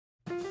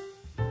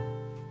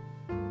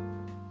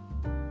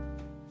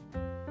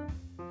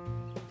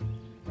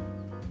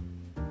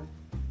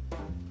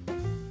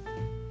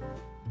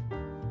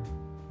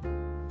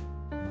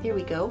Here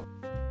we go.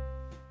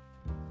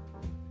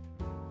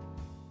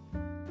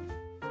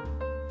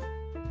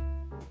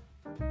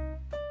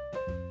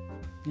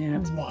 Yeah.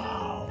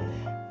 Wow.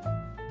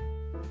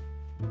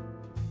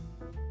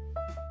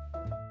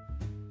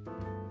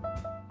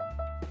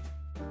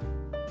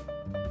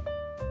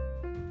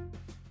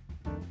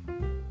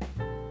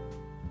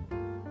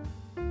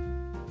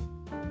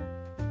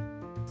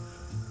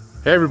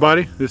 Hey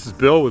everybody, this is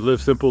Bill with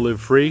Live Simple, Live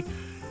Free,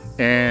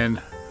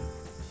 and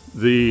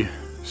the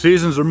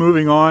seasons are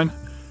moving on.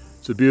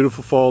 It's a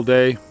beautiful fall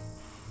day,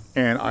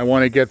 and I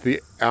want to get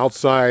the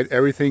outside,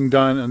 everything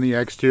done on the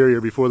exterior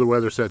before the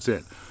weather sets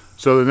in.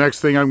 So the next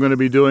thing I'm going to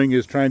be doing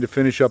is trying to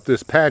finish up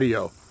this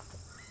patio.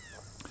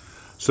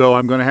 So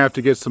I'm going to have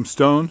to get some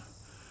stone,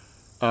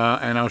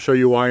 and I'll show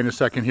you why in a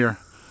second here.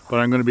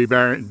 But I'm going to be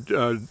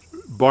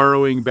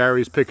borrowing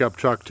Barry's pickup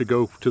truck to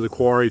go to the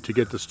quarry to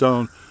get the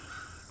stone,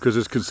 because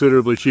it's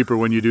considerably cheaper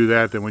when you do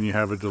that than when you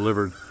have it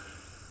delivered.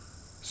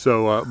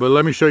 So, but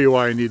let me show you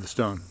why I need the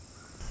stone.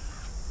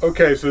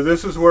 Okay, so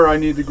this is where I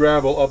need the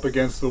gravel up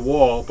against the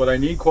wall, but I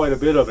need quite a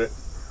bit of it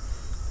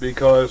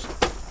because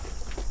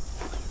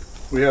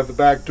we have the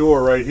back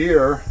door right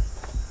here,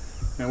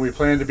 and we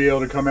plan to be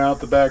able to come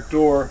out the back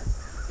door,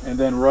 and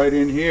then right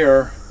in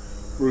here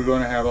we're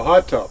going to have a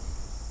hot tub.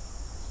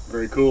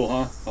 Very cool,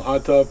 huh? A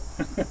hot tub.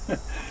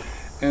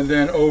 And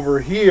then over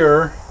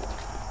here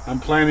I'm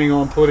planning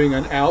on putting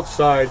an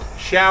outside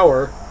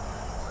shower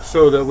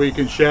so that we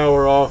can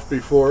shower off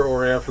before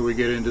or after we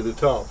get into the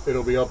tub.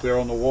 It'll be up there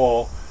on the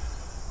wall,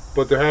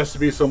 but there has to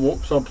be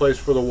some place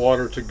for the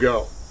water to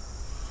go.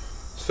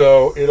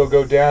 So it'll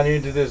go down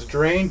into this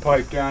drain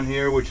pipe down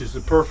here, which is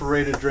the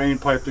perforated drain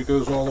pipe that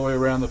goes all the way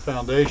around the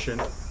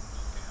foundation.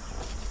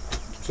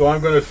 So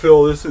I'm going to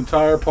fill this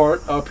entire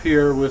part up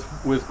here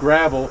with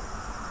gravel,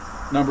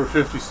 number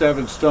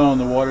 57 stone.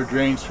 The water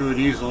drains through it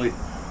easily.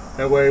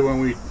 That way when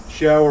we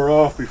shower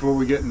off before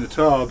we get in the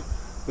tub,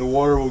 the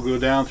water will go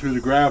down through the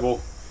gravel,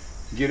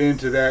 get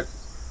into that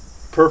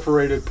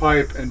perforated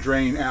pipe and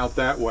drain out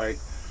that way.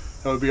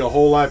 That would be a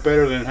whole lot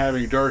better than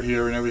having dirt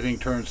here and everything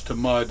turns to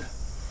mud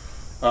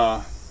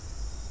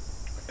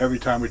every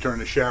time we turn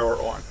the shower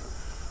on.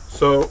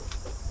 So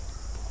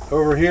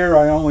over here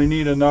I only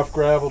need enough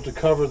gravel to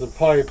cover the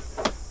pipe,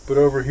 but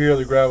over here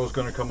the gravel is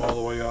going to come all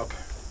the way up.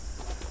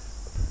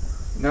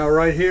 Now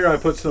right here I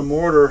put some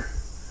mortar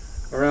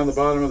around the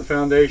bottom of the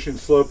foundation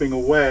sloping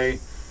away,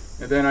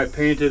 and then I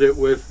painted it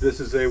with,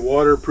 this is a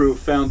waterproof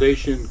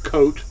foundation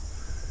coat,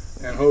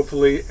 and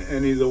hopefully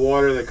any of the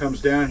water that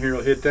comes down here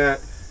will hit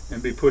that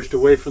and be pushed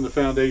away from the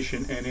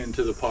foundation and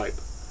into the pipe.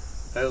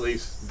 At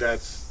least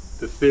that's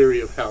the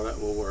theory of how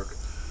that will work.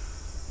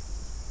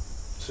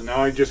 So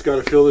now I just got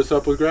to fill this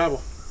up with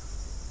gravel.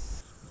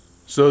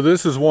 So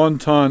this is 1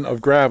 ton of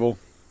gravel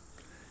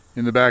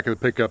in the back of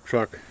the pickup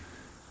truck.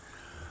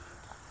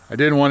 I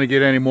didn't want to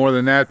get any more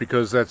than that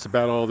because that's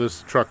about all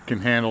this truck can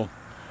handle.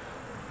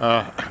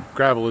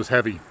 Gravel is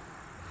heavy.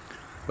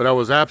 But I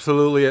was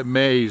absolutely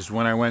amazed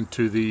when I went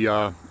to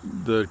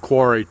the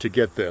quarry to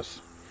get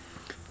this.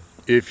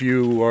 If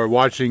you are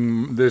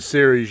watching this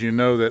series, you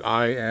know that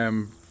I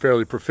am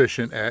fairly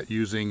proficient at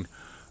using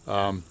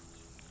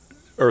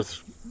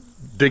earth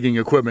digging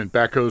equipment,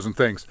 backhoes and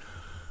things.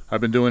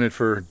 I've been doing it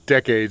for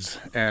decades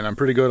and I'm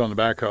pretty good on the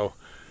backhoe.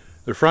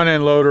 The front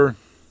end loader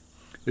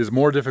is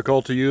more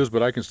difficult to use,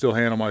 but I can still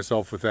handle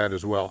myself with that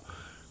as well.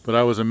 But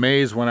I was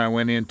amazed when I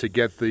went in to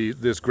get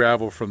this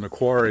gravel from the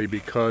quarry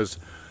because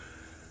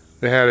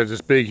they had this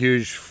big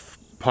huge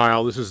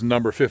pile. This is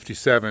number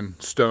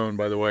 57 stone,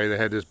 by the way. They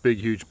had this big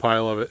huge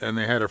pile of it, and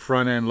they had a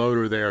front end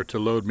loader there to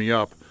load me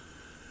up,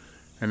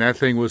 and that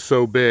thing was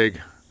so big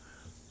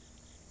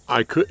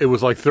it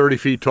was like 30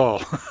 feet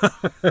tall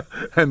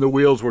and the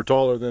wheels were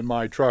taller than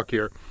my truck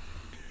here.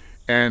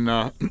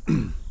 And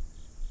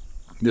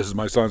this is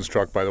my son's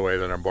truck, by the way,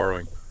 that I'm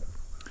borrowing.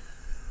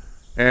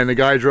 And the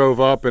guy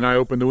drove up, and I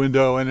opened the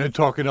window and I'm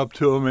talking up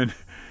to him, and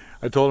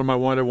I told him I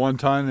wanted 1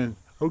 ton, and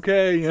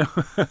okay, you know.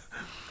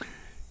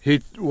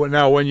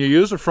 Now, when you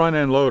use a front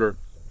end loader,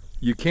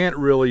 you can't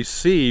really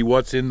see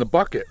what's in the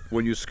bucket.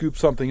 When you scoop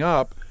something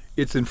up,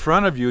 it's in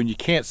front of you, and you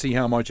can't see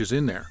how much is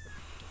in there.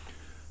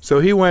 So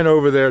he went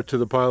over there to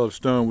the pile of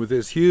stone with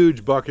this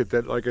huge bucket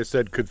that, like I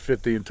said, could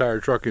fit the entire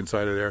truck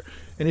inside of there,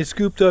 and he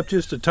scooped up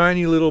just a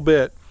tiny little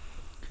bit.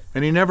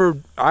 And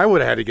I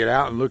would have had to get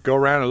out and go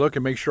around and look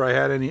and make sure I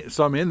had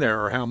some in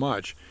there or how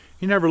much.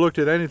 He never looked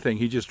at anything.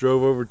 He just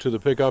drove over to the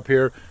pickup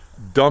here,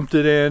 dumped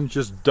it in,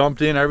 just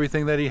dumped in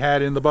everything that he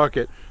had in the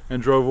bucket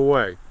and drove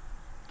away.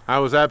 I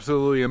was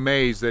absolutely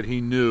amazed that he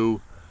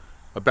knew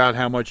about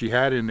how much he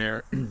had in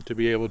there to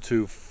be able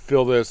to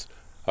fill this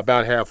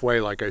about halfway,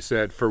 like I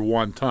said, for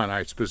 1 ton.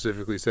 I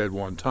specifically said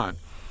 1 ton.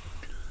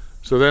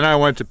 So then I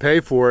went to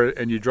pay for it,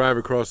 and you drive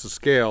across the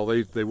scale.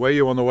 They weigh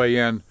you on the way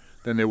in,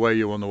 then they weigh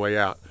you on the way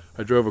out.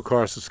 I drove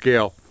across the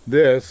scale.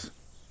 This,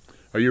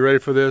 are you ready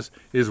for this,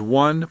 is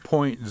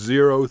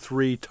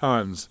 1.03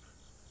 tons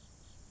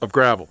of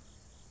gravel.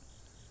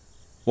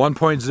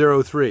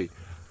 1.03.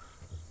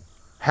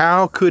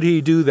 How could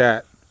he do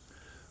that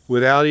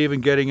without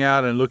even getting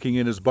out and looking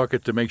in his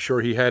bucket to make sure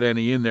he had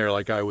any in there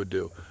like I would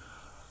do.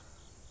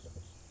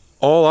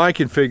 All I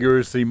can figure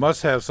is he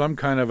must have some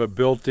kind of a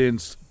built-in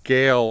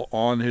scale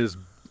on his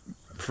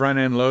front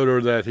end loader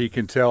that he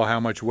can tell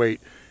how much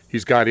weight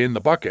he's got in the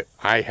bucket.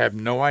 I have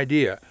no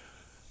idea.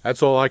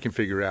 That's all I can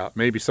figure out.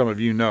 Maybe some of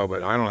you know,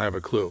 but I don't have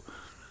a clue.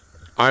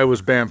 I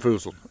was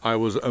bamboozled. I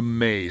was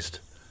amazed.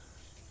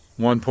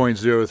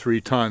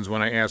 1.03 tons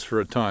when I asked for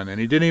a ton, and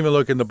he didn't even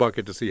look in the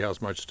bucket to see how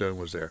much stone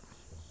was there.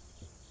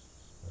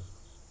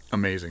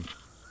 Amazing.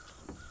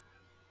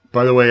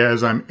 By the way,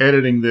 as I'm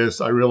editing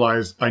this, I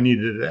realized I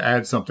needed to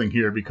add something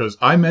here because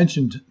I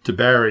mentioned to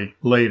Barry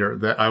later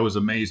that I was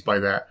amazed by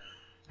that.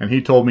 And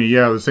he told me,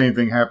 yeah, the same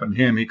thing happened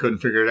to him. He couldn't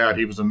figure it out.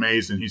 He was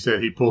amazed. And he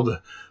said he pulled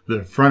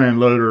the front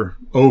end loader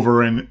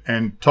over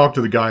and talked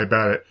to the guy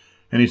about it.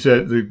 And he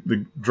said,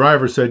 the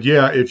driver said,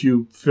 yeah, if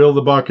you fill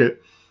the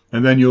bucket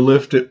and then you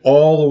lift it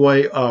all the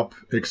way up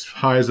as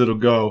high as it'll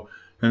go,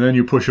 and then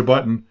you push a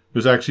button,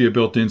 there's actually a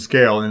built-in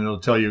scale, and it'll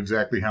tell you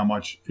exactly how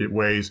much it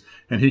weighs.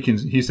 And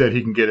he said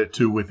he can get it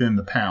to within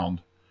the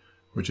pound,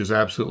 which is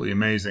absolutely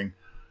amazing.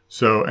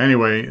 So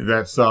anyway,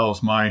 that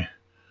solves my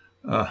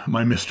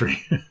my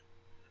mystery.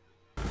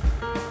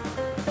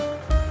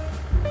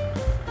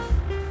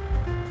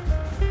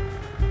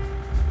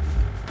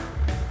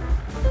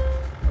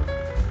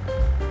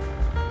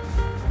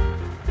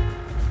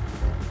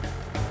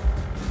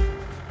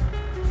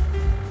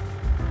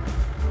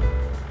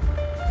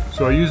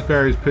 So I used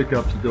Barry's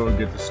pickup to go and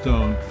get the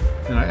stone,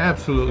 and I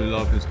absolutely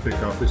love his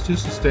pickup. It's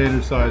just a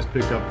standard size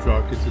pickup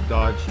truck. It's a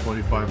Dodge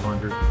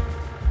 2500,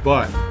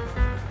 but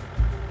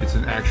it's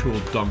an actual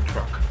dump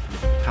truck.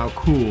 How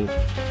cool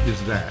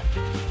is that?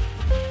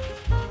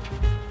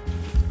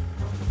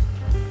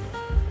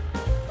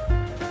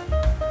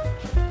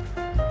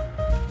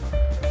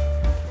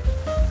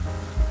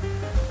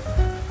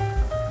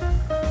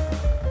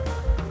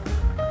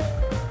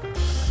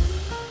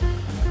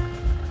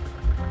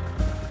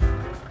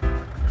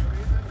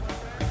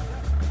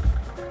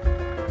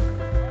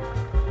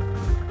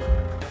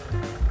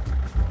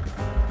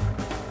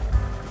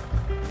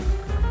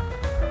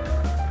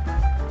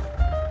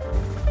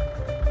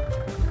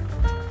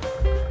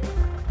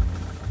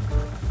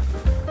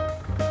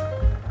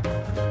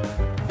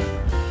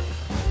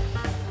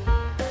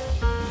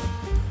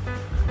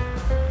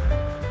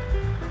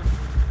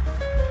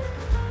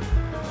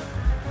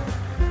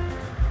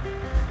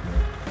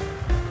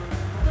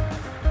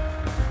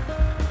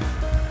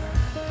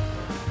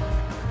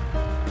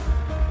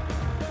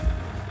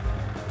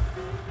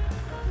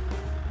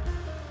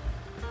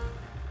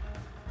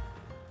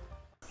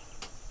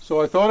 So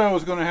I thought I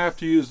was going to have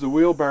to use the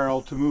wheelbarrow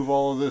to move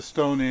all of this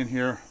stone in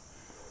here,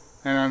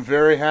 and I'm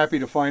very happy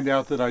to find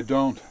out that I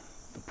don't.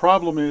 The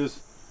problem is,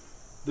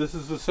 this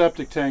is the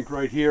septic tank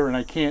right here, and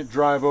I can't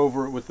drive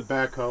over it with the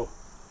backhoe.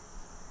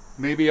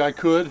 Maybe I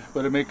could,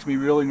 but it makes me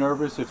really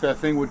nervous. If that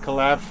thing would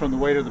collapse from the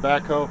weight of the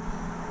backhoe,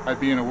 I'd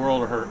be in a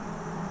world of hurt.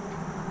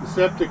 The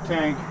septic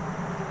tank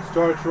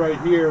starts right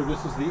here,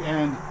 this is the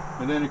end,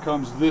 and then it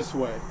comes this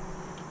way.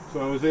 So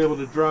I was able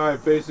to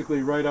drive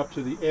basically right up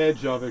to the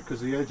edge of it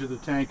because the edge of the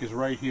tank is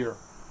right here.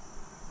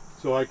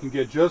 So I can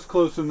get just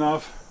close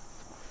enough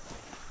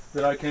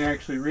that I can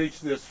actually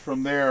reach this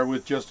from there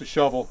with just a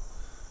shovel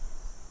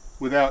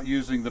without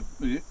using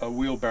a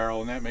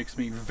wheelbarrow, and that makes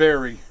me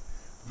very,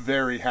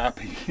 very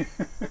happy.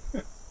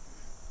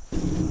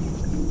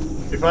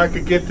 If I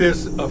could get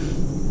this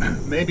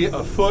maybe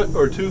a foot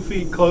or 2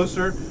 feet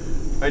closer,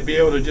 I'd be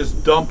able to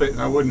just dump it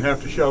and I wouldn't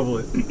have to shovel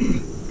it.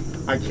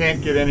 I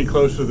can't get any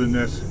closer than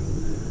this.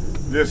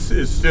 This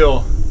is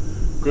still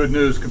good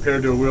news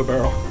compared to a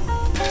wheelbarrow.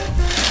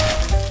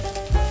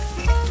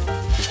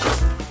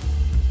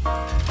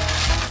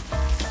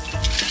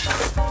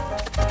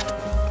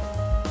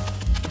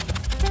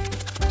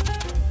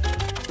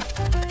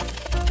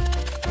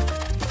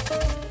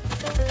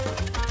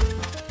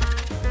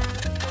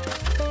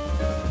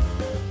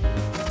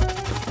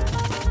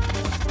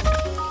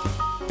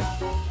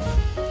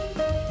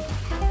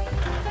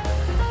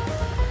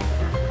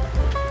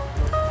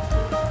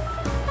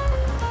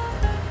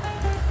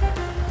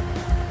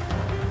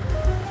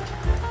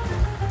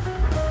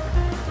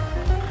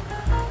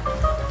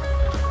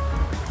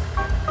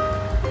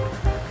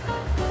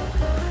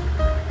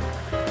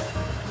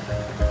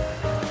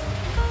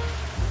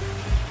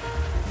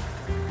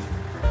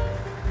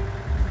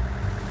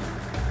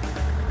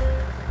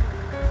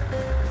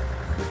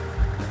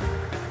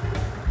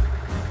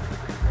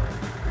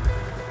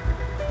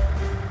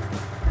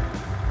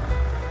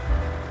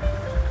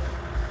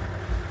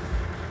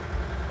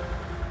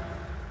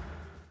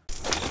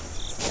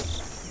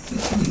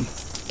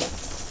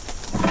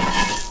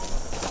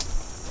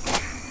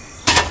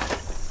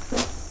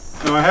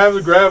 Now I have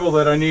the gravel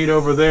that I need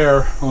over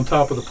there on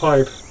top of the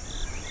pipe.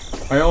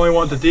 I only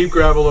want the deep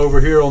gravel over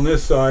here on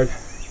this side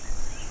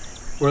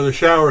where the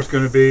shower is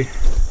going to be.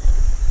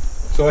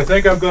 So I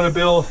think I'm going to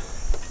build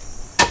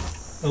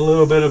a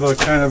little bit of a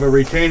kind of a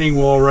retaining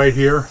wall right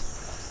here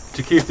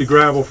to keep the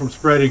gravel from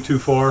spreading too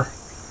far.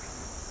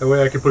 That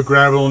way I can put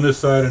gravel on this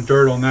side and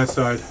dirt on that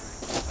side.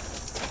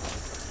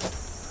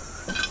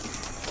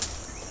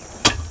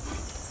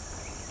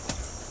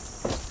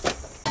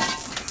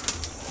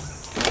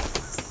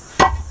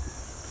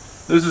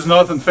 This is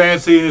nothing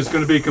fancy, and it's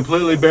going to be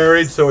completely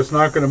buried, so it's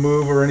not going to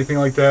move or anything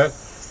like that.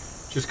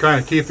 Just kind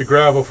of keep the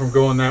gravel from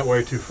going that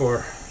way too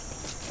far.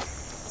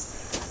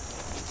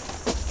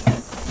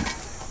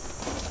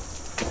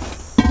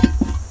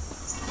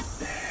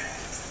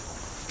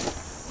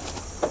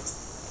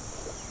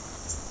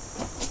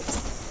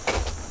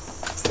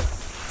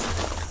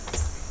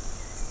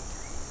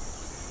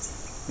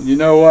 And you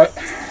know what?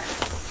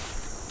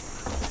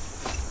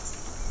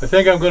 I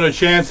think I'm going to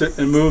chance it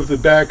and move the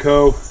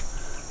backhoe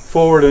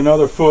forward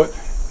another foot.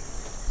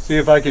 See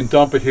if I can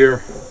dump it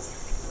here.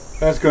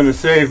 That's going to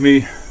save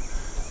me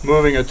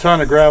moving a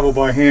ton of gravel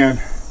by hand.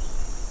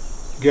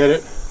 Get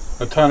it?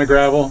 A ton of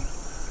gravel?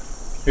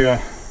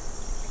 Yeah.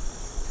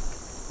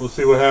 We'll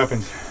see what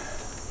happens.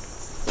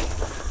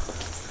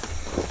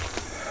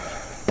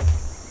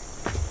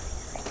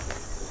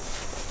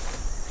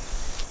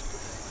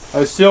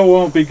 I still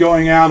won't be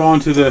going out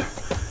onto the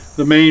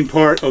main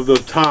part of the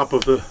top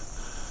of the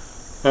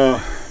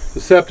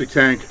septic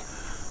tank.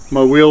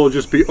 My wheel will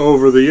just be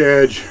over the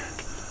edge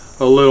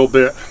a little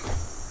bit.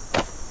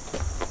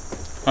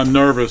 I'm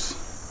nervous.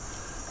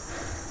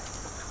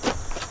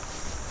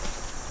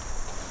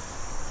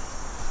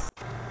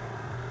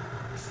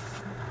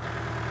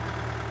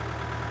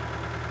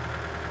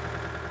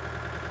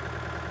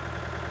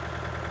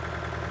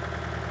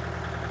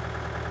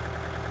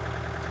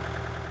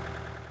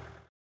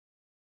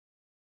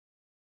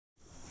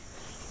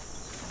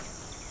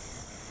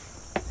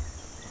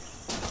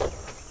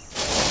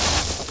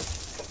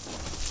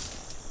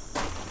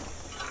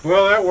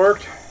 Well, that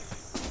worked.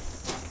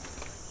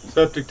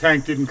 Septic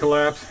tank didn't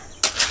collapse.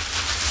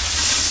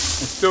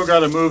 I still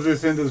got to move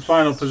this into the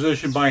final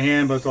position by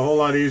hand, but it's a whole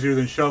lot easier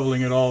than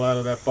shoveling it all out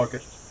of that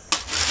bucket.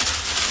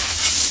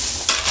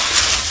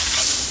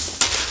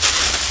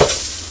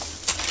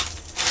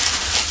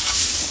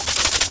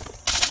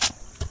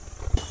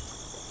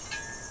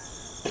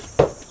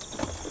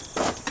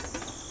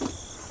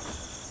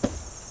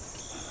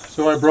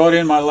 So I brought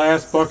in my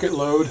last bucket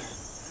load,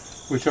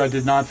 which I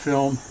did not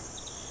film.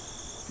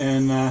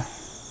 And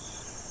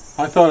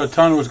I thought a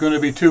ton was going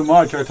to be too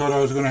much. I thought I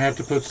was going to have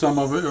to put some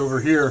of it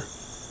over here.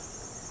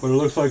 But it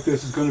looks like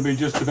this is going to be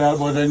just about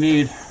what I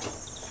need.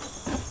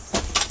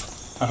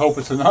 I hope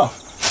it's enough.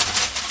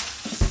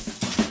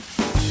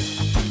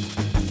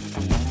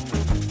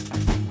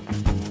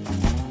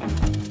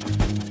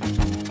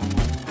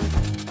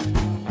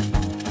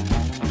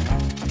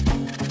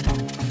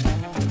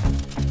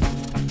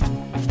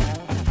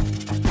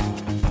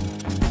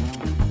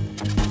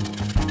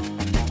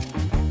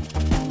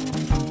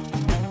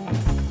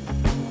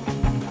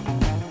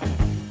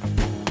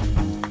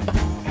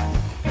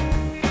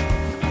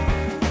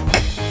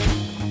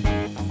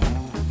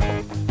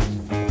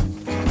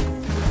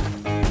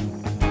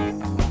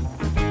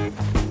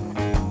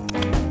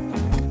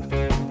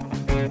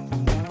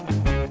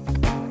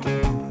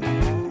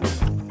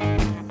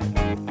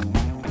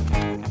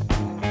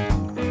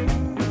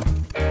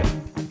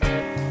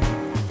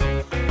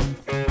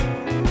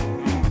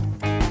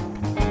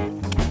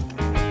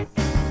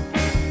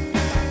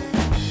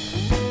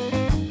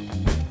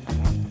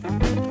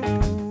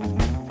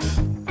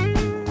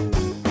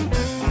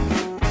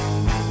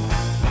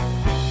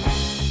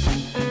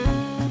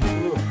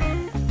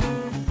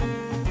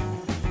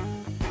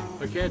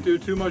 Can't do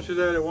too much of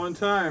that at one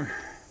time.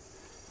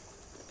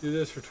 Do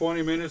this for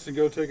 20 minutes and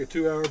go take a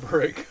 2-hour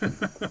break.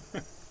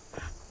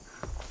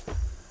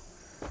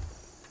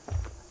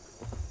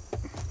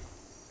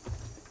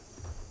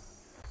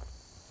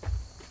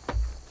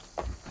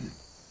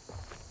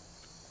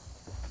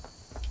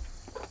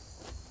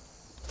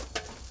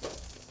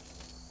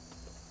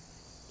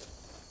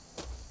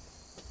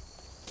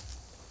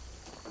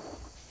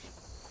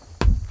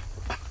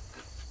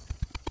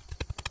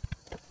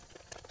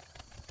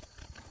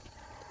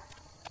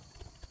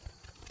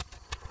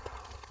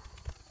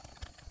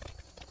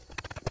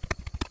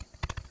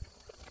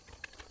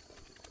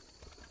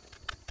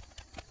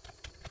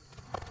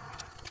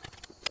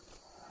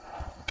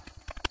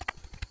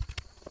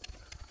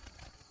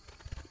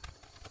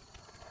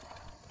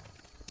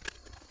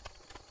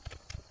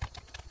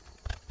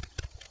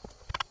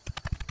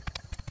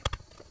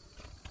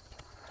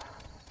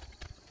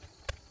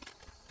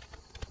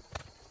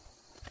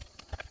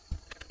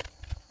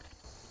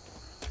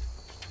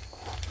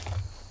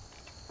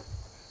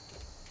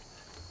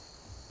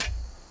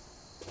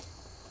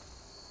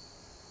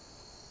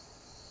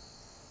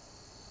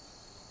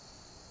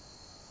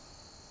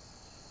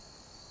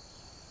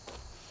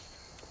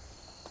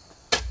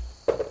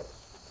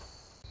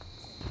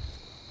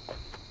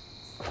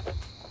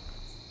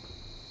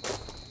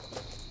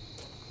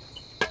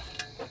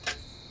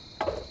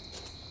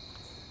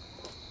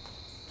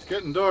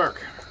 Getting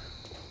dark.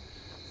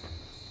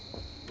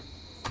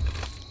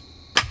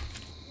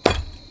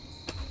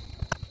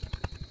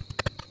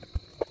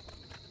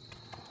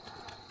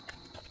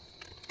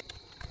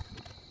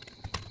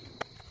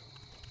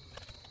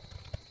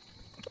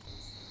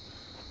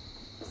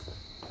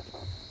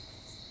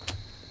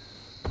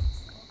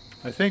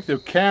 I think the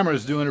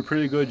camera's doing a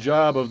pretty good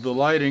job of the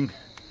lighting,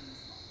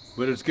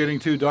 but it's getting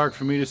too dark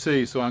for me to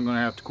see, so I'm going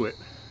to have to quit.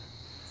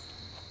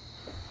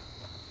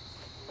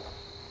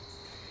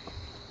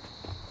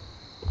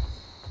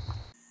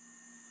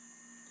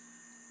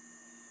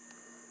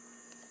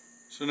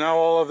 So now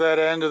all of that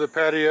end of the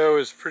patio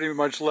is pretty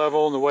much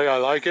level in the way I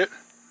like it.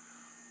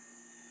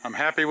 I'm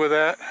happy with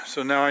that,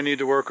 so now I need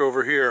to work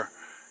over here.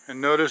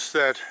 And notice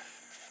that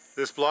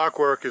this block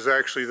work is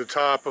actually the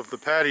top of the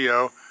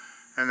patio,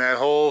 and that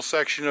whole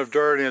section of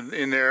dirt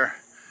in there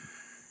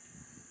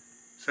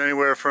is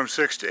anywhere from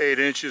 6 to 8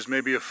 inches,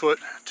 maybe a foot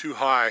too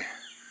high.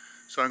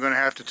 So I'm going to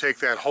have to take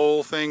that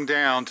whole thing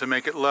down to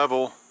make it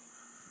level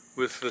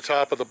with the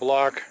top of the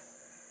block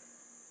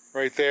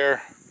right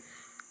there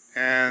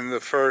and the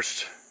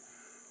first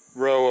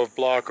row of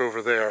block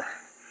over there.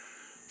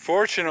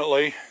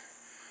 Fortunately,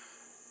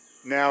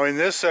 now in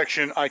this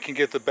section I can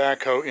get the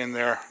backhoe in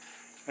there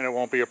and it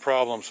won't be a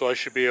problem, so I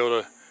should be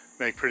able to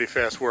make pretty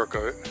fast work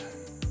of it.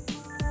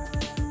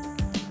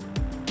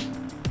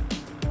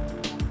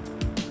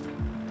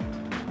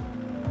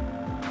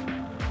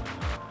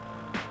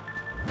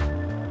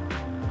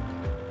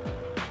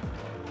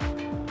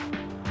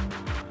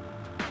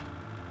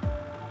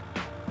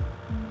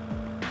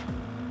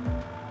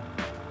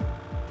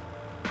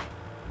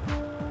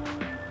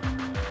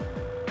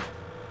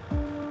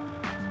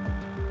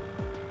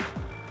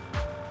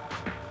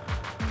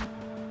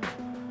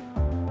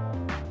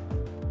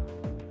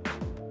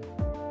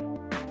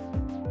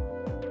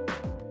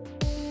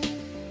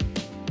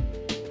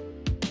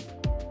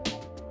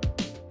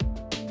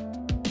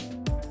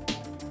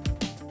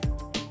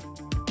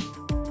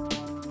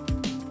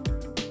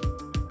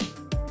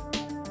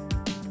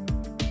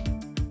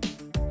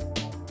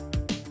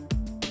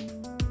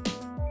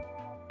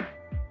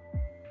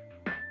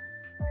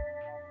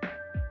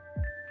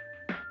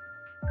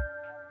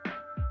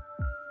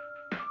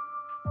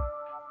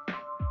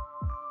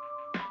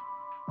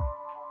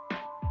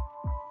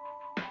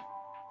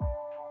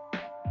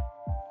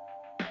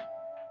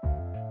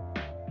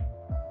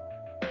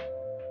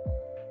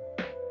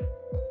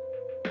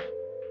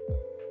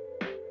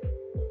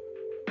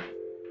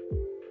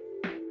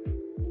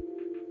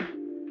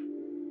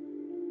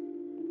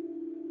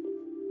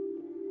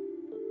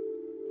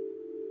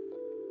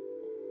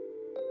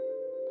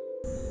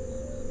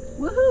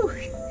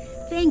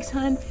 Woohoo! Thanks,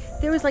 hon.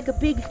 There was like a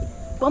big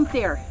bump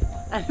there,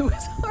 and it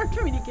was hard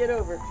for me to get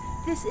over.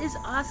 This is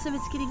awesome.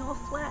 It's getting all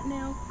flat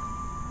now.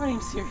 I am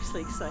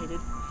seriously excited.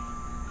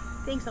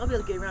 Thanks. I'll be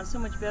able to get around so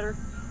much better.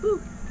 Woo!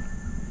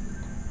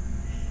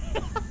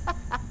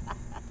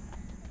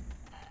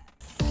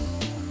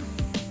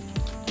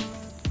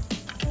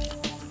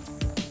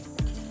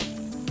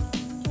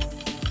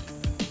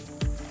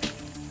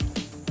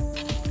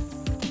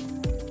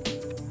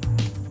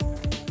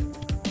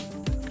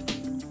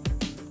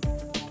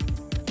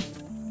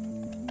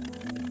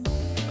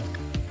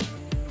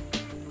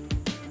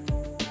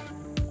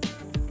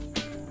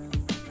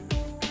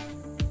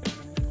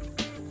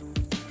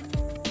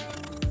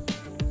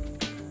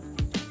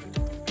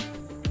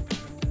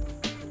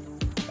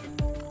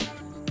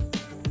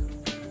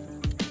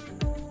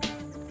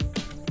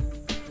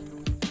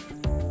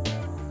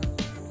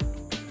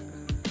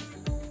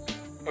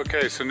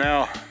 Okay, so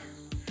now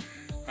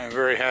I'm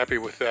very happy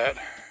with that.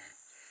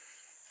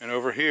 And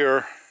over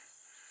here,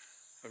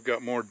 I've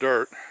got more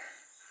dirt.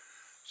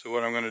 So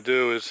what I'm going to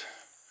do is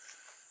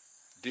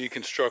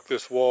deconstruct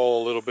this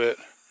wall a little bit,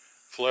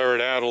 flare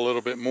it out a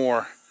little bit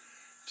more.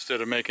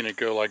 Instead of making it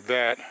go like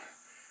that,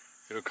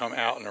 it'll come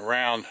out and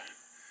around,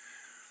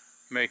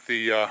 make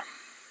the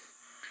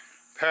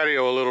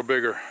patio a little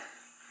bigger.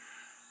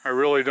 I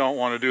really don't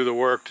want to do the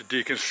work to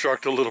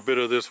deconstruct a little bit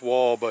of this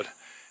wall, but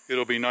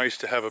it'll be nice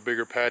to have a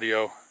bigger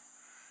patio.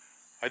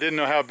 I didn't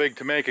know how big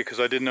to make it because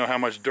I didn't know how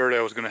much dirt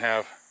I was going to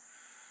have.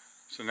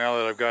 So now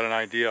that I've got an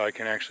idea, I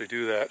can actually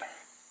do that.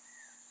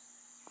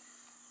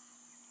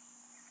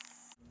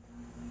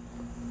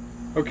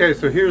 Okay,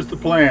 so here's the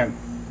plan.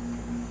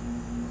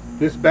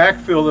 This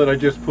backfill that I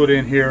just put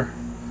in here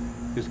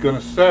is going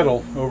to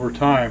settle over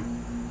time.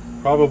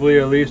 Probably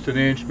at least an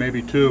inch,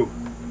 maybe 2.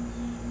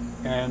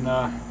 And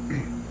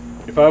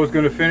if I was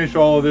going to finish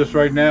all of this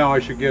right now, I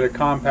should get a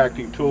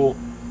compacting tool.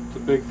 It's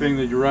a big thing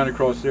that you run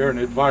across there and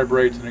it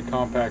vibrates and it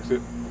compacts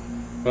it.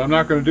 But I'm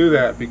not going to do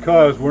that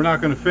because we're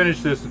not going to finish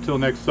this until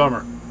next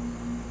summer.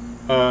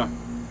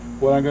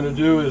 What I'm going to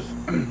do is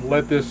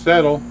let this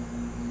settle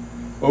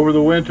over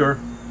the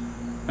winter,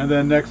 and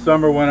then next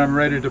summer when I'm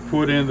ready to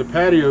put in the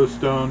patio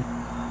stone,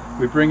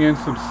 we bring in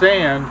some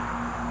sand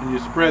and you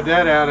spread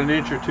that out an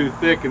inch or 2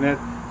 thick, and that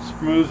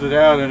smooths it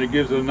out and it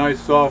gives it a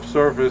nice soft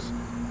surface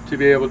to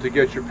be able to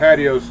get your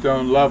patio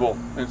stone level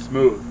and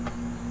smooth.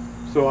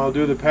 So I'll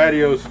do the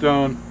patio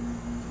stone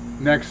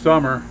next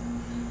summer,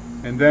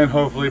 and then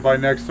hopefully by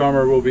next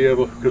summer we'll be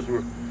able, because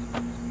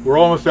we're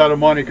almost out of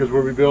money because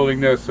we'll be building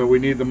this, so we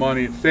need the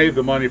money and save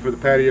the money for the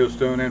patio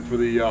stone and for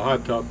the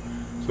hot tub.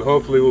 So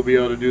hopefully we'll be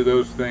able to do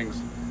those things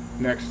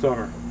next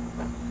summer.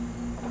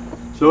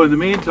 So in the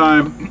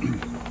meantime,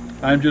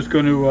 I'm just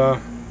going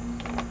to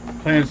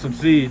plant some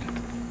seed.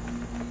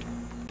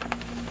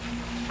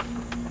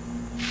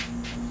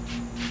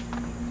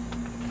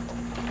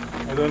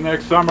 And then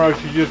next summer I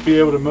should just be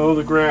able to mow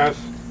the grass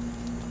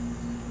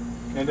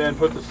and then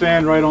put the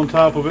sand right on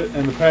top of it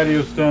and the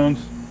patio stones,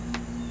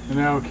 and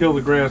that will kill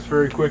the grass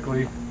very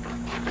quickly.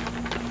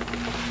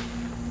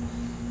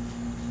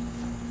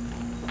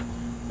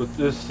 But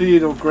this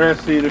seed, or grass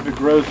seed, if it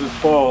grows this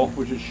fall,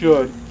 which it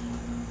should,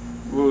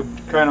 will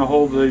kind of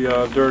hold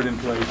the dirt in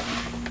place.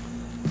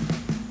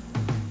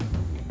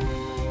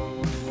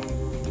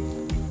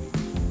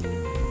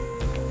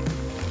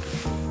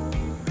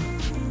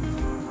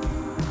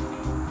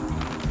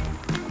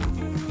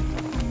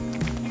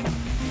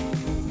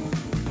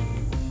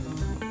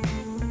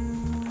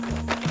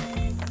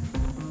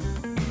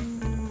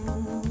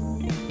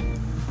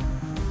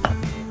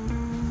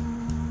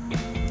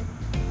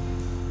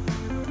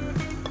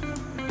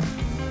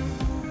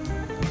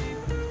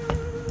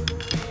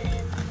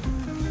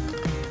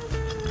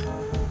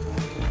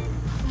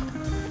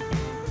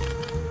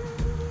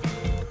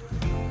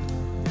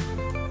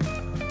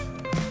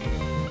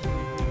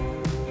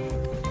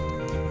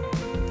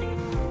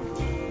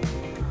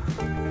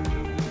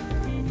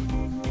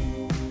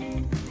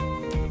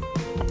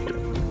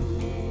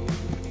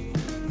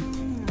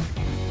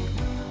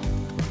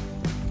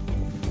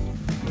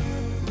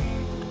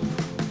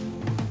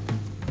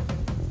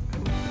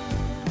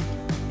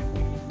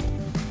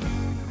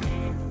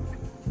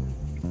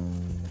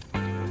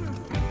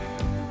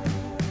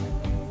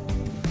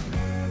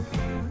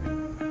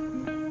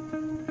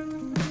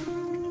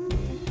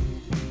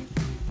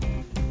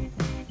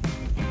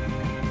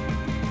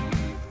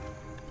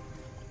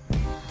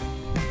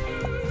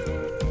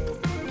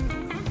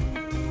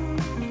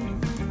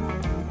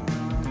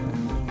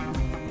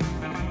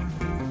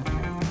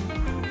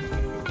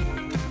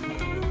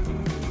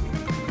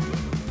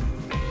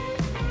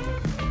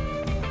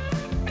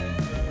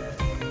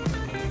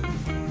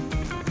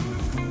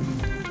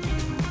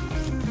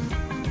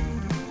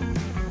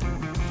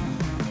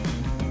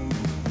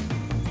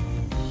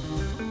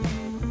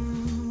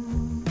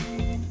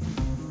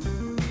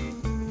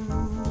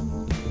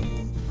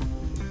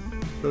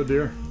 So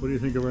dear, what do you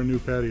think of our new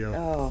patio?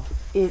 Oh,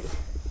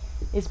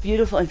 it's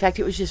beautiful. In fact,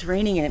 it was just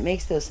raining and it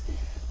makes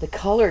the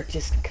color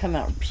just come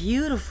out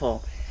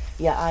beautiful.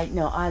 Yeah,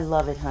 I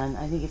love it, hon.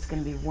 I think it's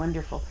going to be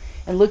wonderful.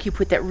 And look, you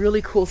put that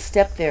really cool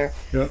step there.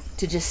 Yep.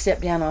 To just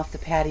step down off the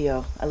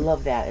patio. I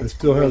love that. I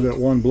still have that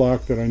one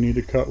block that I need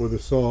to cut with a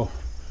saw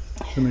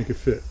to make it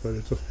fit, but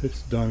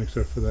it's done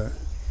except for that.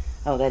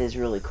 Oh, that is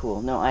really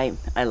cool. No, I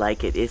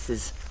like it. This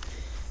is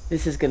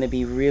going to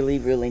be really,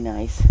 really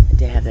nice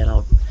to have that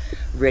all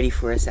ready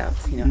for us out,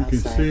 you outside.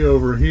 You can see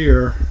over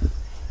here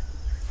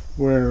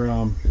where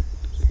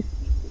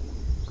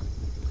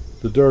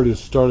the dirt is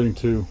starting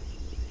to,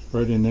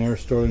 right in there,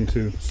 starting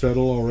to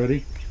settle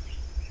already.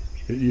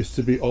 It used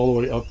to be all the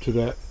way up to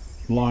that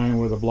line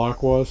where the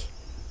block was,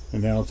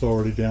 and now it's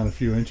already down a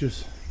few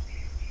inches.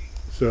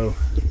 So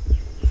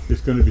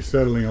it's going to be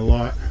settling a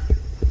lot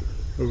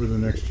over the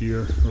next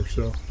year or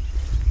so.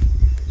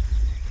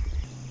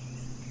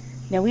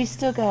 Now we've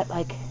still got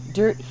like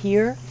dirt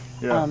here.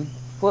 Yeah.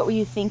 What were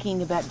you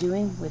thinking about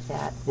doing with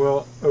that?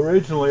 Well,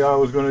 originally I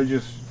was going to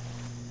just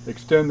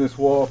extend this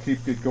wall,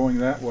 keep it going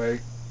that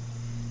way,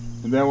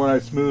 and then when I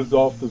smoothed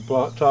off the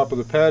top of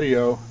the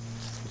patio,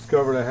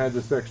 discovered I had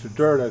this extra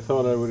dirt, I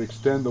thought I would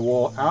extend the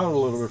wall out a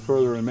little bit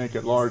further and make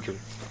it larger.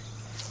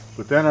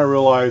 But then I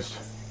realized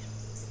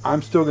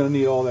I'm still going to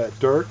need all that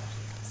dirt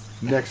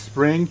next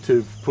spring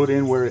to put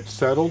in where it's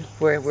settled.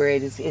 Where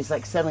it is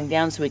like settling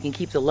down so we can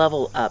keep the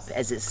level up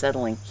as it's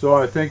settling. So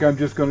I think I'm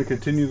just going to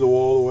continue the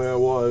wall the way I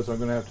was. I'm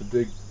going to have to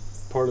dig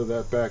part of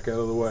that back out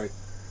of the way.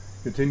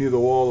 Continue the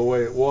wall the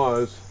way it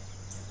was,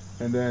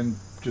 and then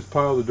just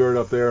pile the dirt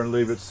up there and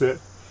leave it sit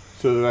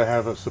so that I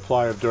have a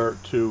supply of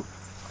dirt to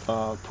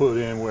put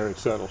in where it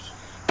settles.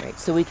 Right,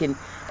 so we can,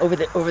 over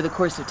the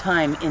course of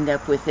time, end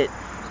up with it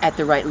at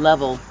the right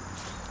level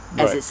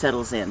as it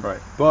settles in.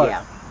 Right, but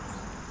yeah.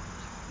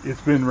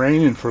 It's been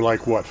raining for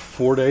like, what,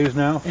 4 days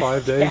now?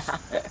 5 days?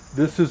 Yeah.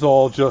 This is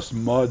all just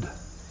mud.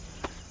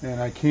 And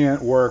I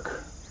can't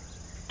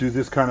do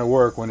this kind of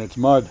work when it's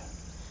mud.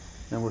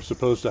 And we're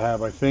supposed to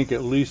have, I think,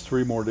 at least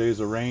 3 more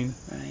days of rain.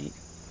 Right.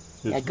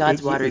 Yeah,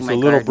 God's watering my garden.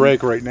 It's a little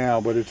break right now,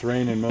 but it's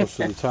raining most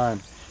of the time.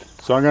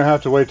 So I'm going to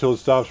have to wait till it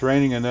stops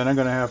raining, and then I'm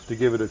going to have to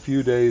give it a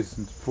few days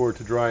for it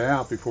to dry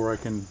out before I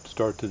can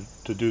start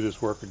to do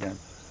this work again.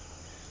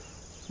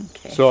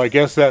 Okay. So I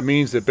guess that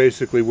means that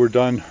basically we're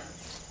done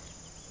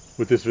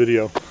with this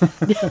video.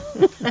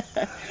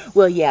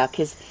 Well, yeah,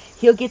 because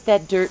he'll get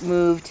that dirt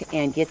moved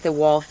and get the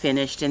wall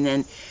finished, and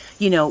then,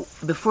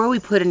 before we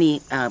put any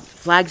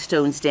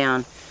flagstones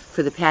down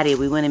for the patio,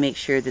 we want to make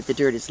sure that the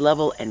dirt is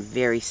level and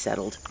very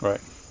settled. Right.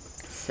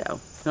 So,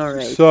 all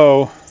right.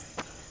 So,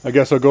 I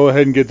guess I'll go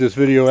ahead and get this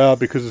video out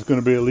because it's going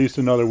to be at least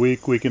another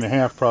week and a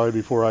half probably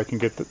before I can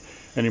get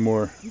any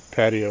more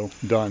patio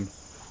done.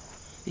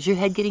 Is your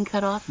head getting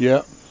cut off?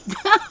 Yeah.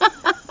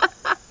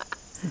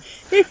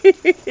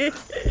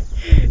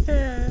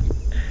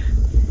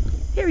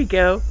 Here we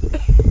go.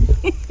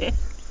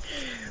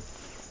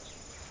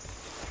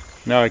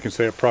 Now I can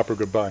say a proper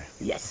goodbye.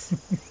 Yes.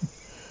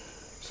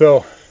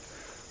 So,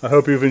 I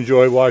hope you've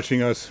enjoyed watching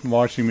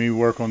me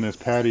work on this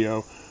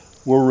patio.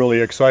 We're really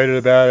excited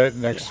about it.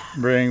 Next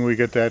spring we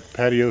get that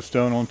patio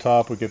stone on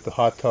top. We get the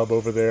hot tub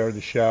over there,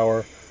 the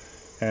shower,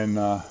 and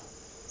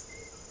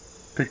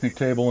picnic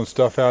table and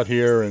stuff out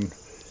here. And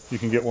you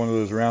can get one of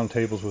those round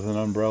tables with an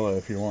umbrella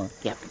if you want.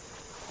 Yep.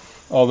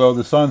 Although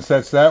the sun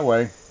sets that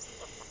way,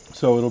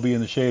 so it'll be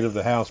in the shade of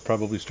the house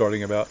probably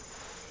starting about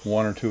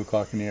 1 or 2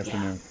 o'clock in the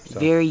afternoon. So.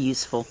 Very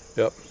useful.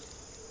 Yep.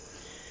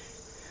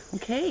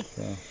 Okay.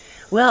 Yeah.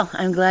 Well,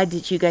 I'm glad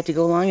that you got to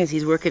go along as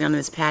he's working on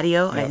this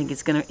patio. Yep. I think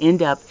it's going to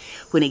end up,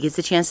 when it gets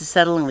a chance to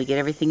settle and we get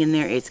everything in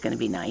there, it's going to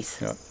be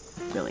nice. Yep.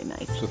 Really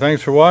nice. So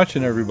thanks for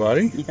watching,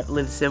 everybody. Yep.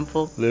 Live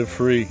simple. Live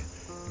free.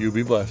 You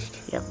be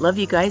blessed. Yep. Love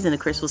you guys, and of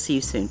course we'll see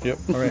you soon. Yep.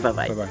 All right.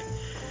 Bye-bye. Bye-bye.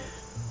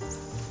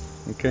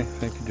 Okay.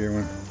 Thank you, dear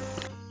one.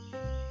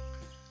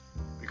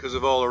 Because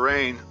of all the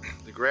rain,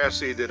 the grass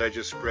seed that I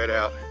just spread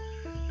out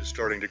is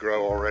starting to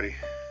grow already.